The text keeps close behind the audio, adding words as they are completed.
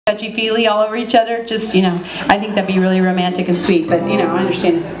touchy-feely all over each other. Just, you know, I think that'd be really romantic and sweet. But, you know, I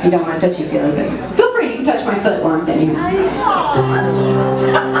understand you don't want to touchy-feely, but feel free, you can touch my foot while I'm standing here. I'd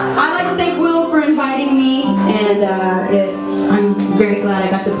like to thank Will for inviting me, and I'm very glad I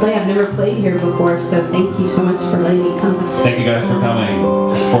got to play. I've never played here before, so thank you so much for letting me come. Thank you guys for coming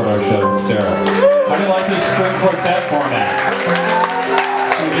to support our show, Sarah. How do you like this string quartet format?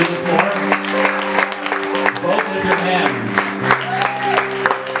 Can we do this more? Both with your hands.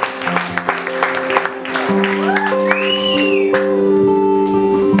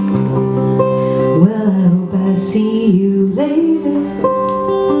 Well, I hope I see you later,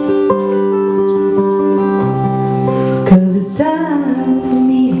 'cause it's time for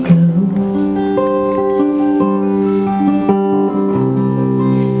me to go,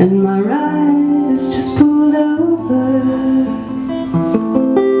 and my ride is just pulled over,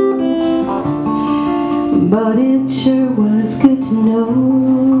 but it sure was good to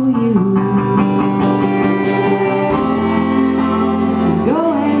know you.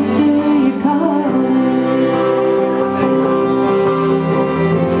 Go answer your call,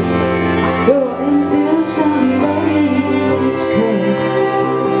 go and fill somebody's cup,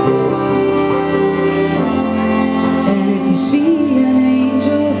 and if you see an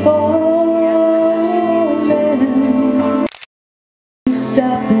angel falling,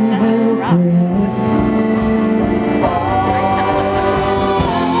 stop and help her up,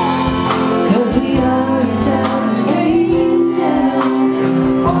 'cause we are each other's angels.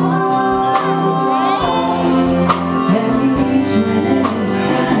 Every each when it's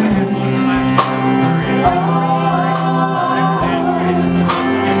time.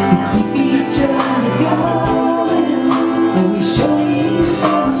 We keep each other going, and we show each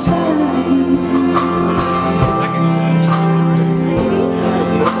other signs.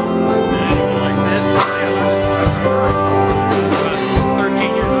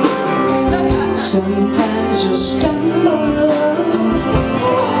 Sometimes you'll stumble,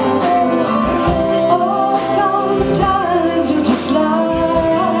 oh, sometimes you'll just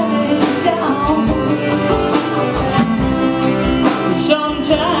lie down, and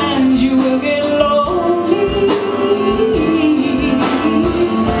sometimes you will get lonely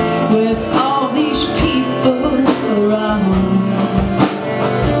with all these people around.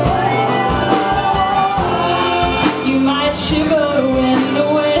 You might shiver when the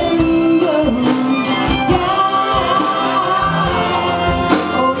wind blows. Yeah.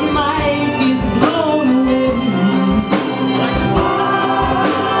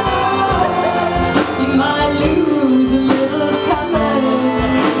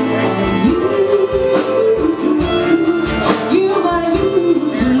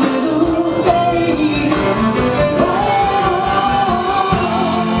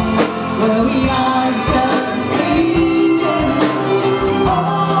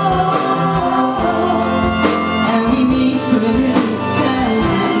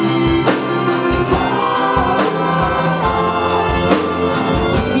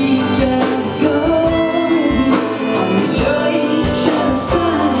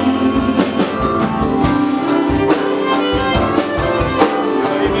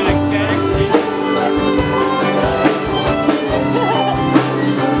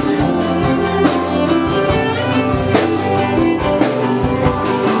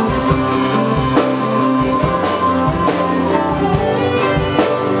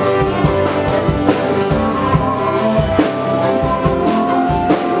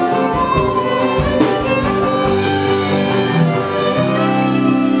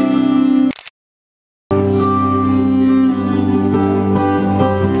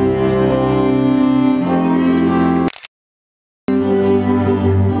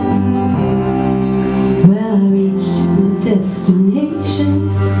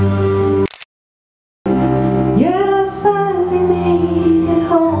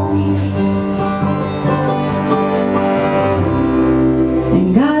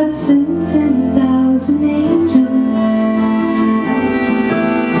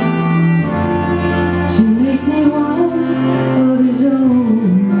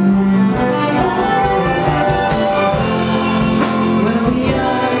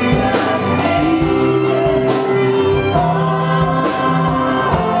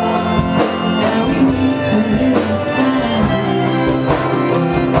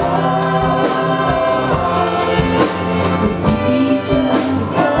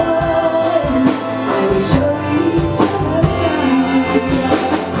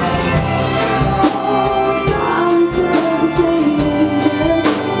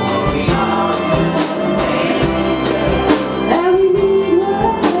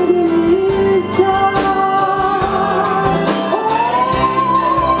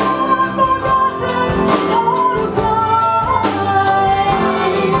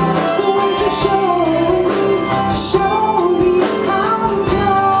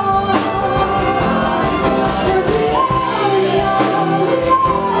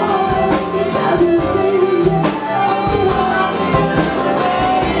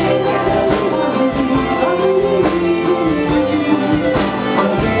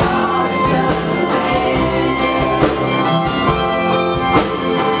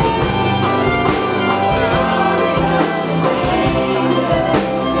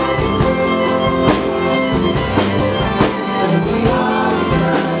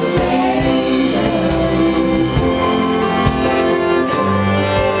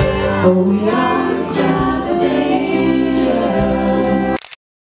 Oh, we are.